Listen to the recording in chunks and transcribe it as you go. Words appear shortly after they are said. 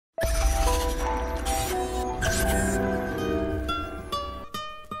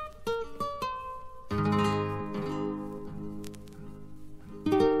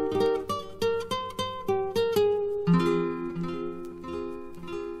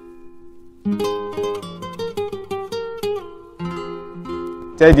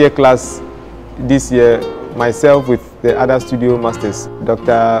Third year class this year, myself with the other studio masters,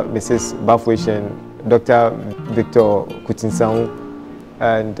 Dr. Mrs. Bafweshen, Dr. Victor Kutinsang,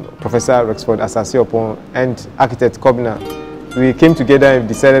 and Professor Rexford Asasiopon, and architect Kobna, we came together and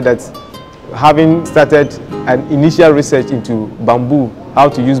decided that having started an initial research into bamboo, how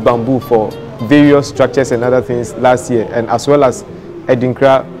to use bamboo for various structures and other things last year, and as well as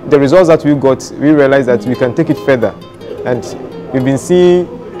Edinkra, the results that we got, we realized that we can take it further. And we've been seeing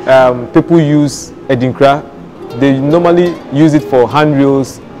people use Edinkra. They normally use it for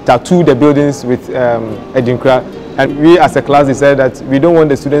handrails, tattoo the buildings with Edinkra. And we as a class decided that we don't want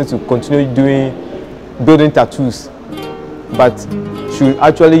the students to continue doing building tattoos, but should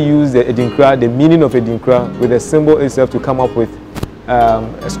actually use the Edinkra, the meaning of Edinkra, with the symbol itself to come up with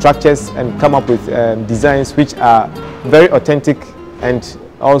structures and come up with designs which are very authentic and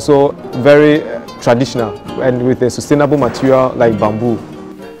also very traditional, and with a sustainable material like bamboo.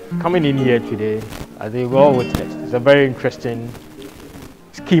 Coming in here today, as they well witnessed, it's a very interesting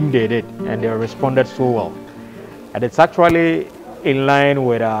scheme they did, and they responded so well. And it's actually in line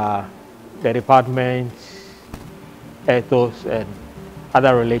with the department's ethos and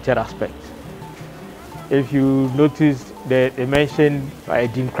other related aspects. If you notice, they mentioned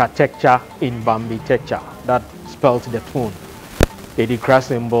Edinkra in Bambitecture, that spells the tone. The Edinkra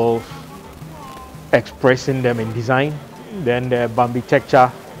symbols expressing them in design, then the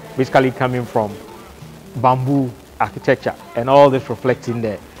Bambitecture basically coming from bamboo architecture, and all this reflecting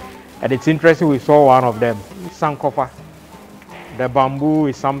there. And it's interesting, we saw one of them, Sankofa. The bamboo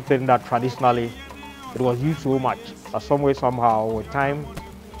is something that traditionally it was used so much, but some way, somehow, with time,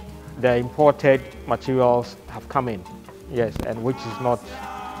 the imported materials have come in, yes, and which is not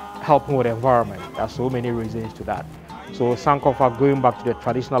helping with the environment. There are so many reasons to that. So Sankofa, going back to the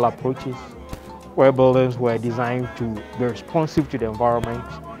traditional approaches, where buildings were designed to be responsive to the environment,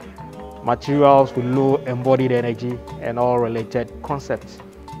 materials with low embodied energy, and all related concepts.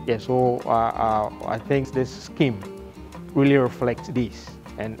 Yeah, so I think this scheme really reflects this,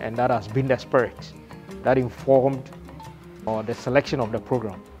 and that has been the spirit that informed the selection of the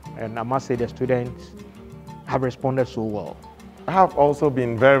program. And I must say the students have responded so well. I have also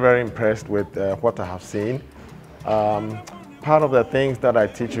been very, very impressed with what I have seen. Part of the things that I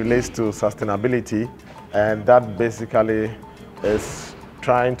teach relates to sustainability, and that basically is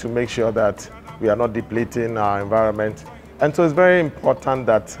trying to make sure that we are not depleting our environment. And so it's very important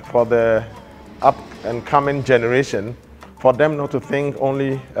that for the up and coming generation, for them not to think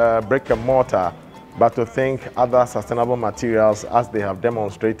only brick and mortar, but to think other sustainable materials as they have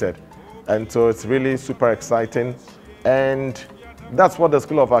demonstrated. And so it's really super exciting. And that's what the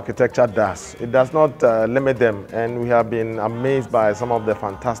School of Architecture does. It does not limit them. And we have been amazed by some of the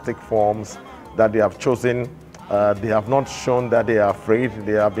fantastic forms that they have chosen. They have not shown that they are afraid.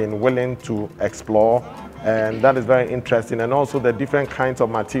 They have been willing to explore. And that is very interesting. And also the different kinds of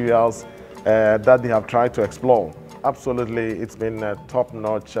materials that they have tried to explore. Absolutely, it's been a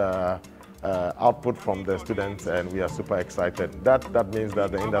top-notch output from the students, and we are super excited. That means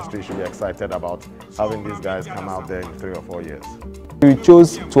that the industry should be excited about having these guys come out there in 3 or 4 years. We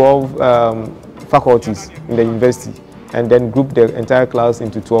chose 12 faculties in the university, and then grouped the entire class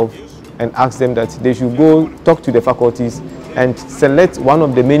into 12 and asked them that they should go talk to the faculties and select one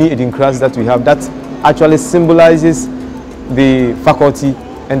of the many Edinkras that we have that actually symbolizes the faculty,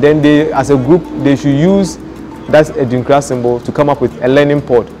 and then they, as a group, they should use that Edinkra symbol to come up with a learning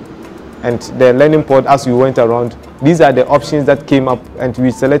pod. And the learning pod, as we went around, these are the options that came up, and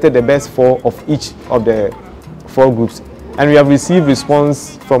we selected the best 4 of each of the 4 groups. And we have received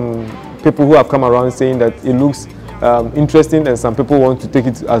response from people who have come around saying that it looks interesting, and some people want to take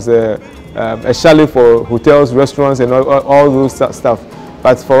it as a chalet for hotels, restaurants, and all those stuff.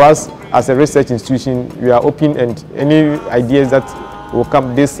 But for us, as a research institution, we are open, and any ideas that will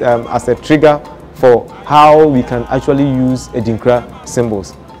come this as a trigger for how we can actually use Edinkra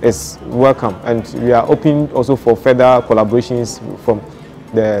symbols is welcome. And we are open also for further collaborations from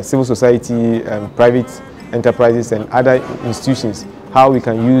the civil society and private enterprises and other institutions, how we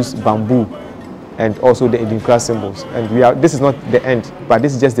can use bamboo and also the Edinkra symbols. And this is not the end, but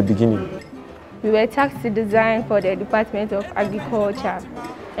this is just the beginning. We were tasked to design for the Department of Agriculture,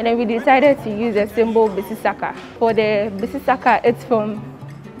 and then we decided to use the symbol Bisisaka. For the Bisisaka, it's from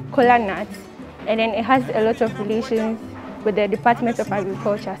kola nut, and then it has a lot of relations with the Department of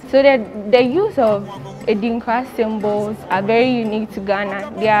Agriculture. So the use of Edinkra symbols are very unique to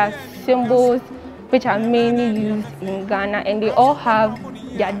Ghana. They are symbols which are mainly used in Ghana, and they all have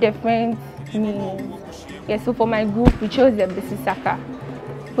their different meanings. Yeah, so for my group, we chose the Bisisaka.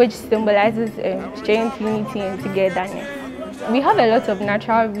 which symbolizes strength, unity, and togetherness. We have a lot of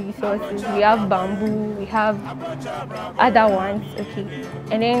natural resources. We have bamboo, we have other ones, okay.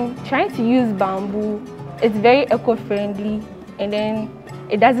 And then trying to use bamboo, it's very eco-friendly, and then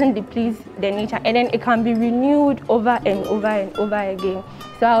it doesn't deplete the nature, and then it can be renewed over and over and over again.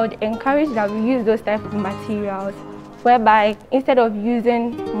 So I would encourage that we use those type of materials, whereby instead of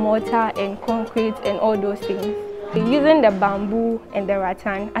using mortar and concrete and all those things, we're using the bamboo and the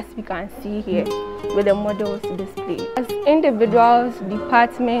rattan, as we can see here with the models displayed. As individuals,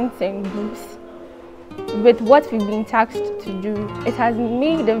 departments and groups, with what we've been tasked to do, it has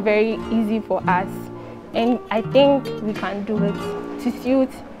made it very easy for us, and I think we can do it to suit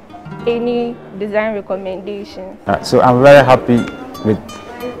any design recommendations. So I'm very happy with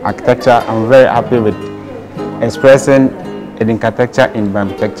architecture. I'm very happy with expressing architecture in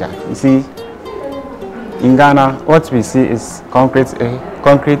Bambitecture. You see, in Ghana, what we see is concrete.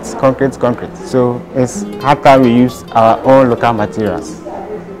 So it's how can we use our own local materials.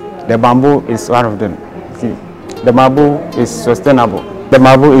 The bamboo is one of them. See, the bamboo is sustainable. The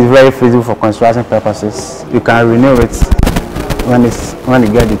bamboo is very feasible for construction purposes. You can renew it when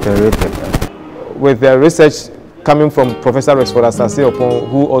it gets deteriorated. With the research coming from Professor Resford Asase-Opon,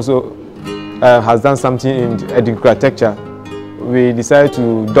 who also has done something in architecture, we decided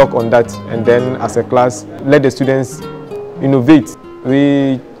to dock on that, and then as a class let the students innovate.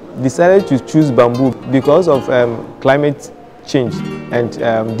 We decided to choose bamboo because of climate change and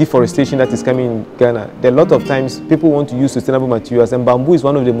deforestation that is coming in Ghana. There are a lot of times people want to use sustainable materials, and bamboo is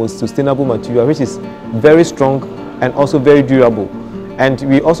one of the most sustainable materials, which is very strong and also very durable. And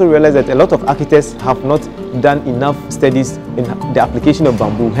we also realized that a lot of architects have not done enough studies in the application of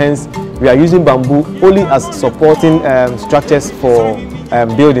bamboo. Hence, we are using bamboo only as supporting structures for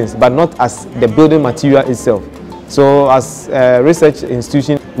buildings, but not as the building material itself. So as a research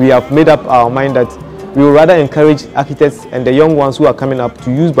institution, we have made up our mind that we will rather encourage architects and the young ones who are coming up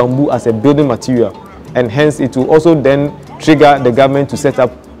to use bamboo as a building material. And hence, it will also then trigger the government to set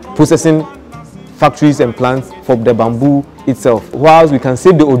up processing factories and plants for the bamboo itself. Whilst we can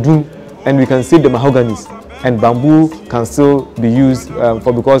save the odum and we can save the mahoganies, and bamboo can still be used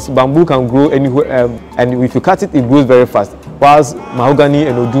because bamboo can grow anywhere, and if you cut it, it grows very fast. Whilst mahogany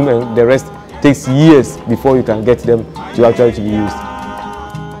and odum and the rest takes years before you can get them to actually be used.